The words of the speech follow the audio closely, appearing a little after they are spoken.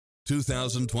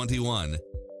2021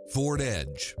 Ford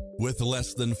Edge. With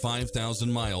less than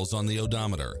 5,000 miles on the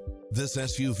odometer, this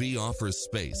SUV offers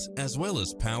space as well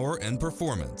as power and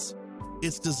performance.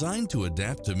 It's designed to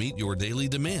adapt to meet your daily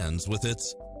demands with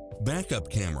its backup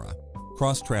camera,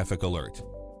 cross-traffic alert,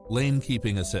 lane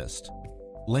keeping assist,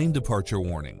 lane departure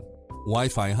warning,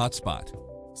 Wi-Fi hotspot,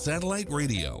 satellite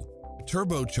radio,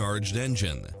 turbocharged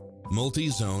engine,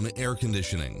 multi-zone air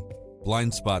conditioning,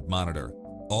 blind spot monitor,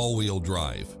 all-wheel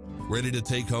drive. Ready to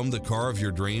take home the car of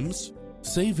your dreams?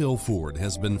 Sayville Ford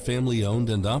has been family-owned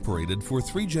and operated for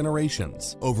 3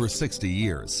 generations, over 60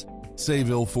 years.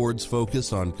 Sayville Ford's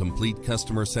focus on complete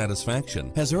customer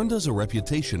satisfaction has earned us a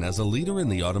reputation as a leader in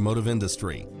the automotive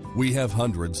industry. We have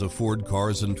hundreds of Ford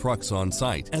cars and trucks on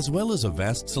site, as well as a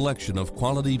vast selection of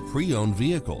quality pre-owned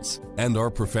vehicles. And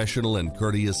our professional and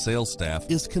courteous sales staff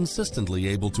is consistently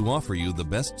able to offer you the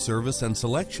best service and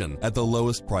selection at the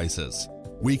lowest prices.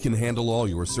 We can handle all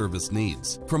your service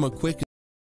needs, from a quick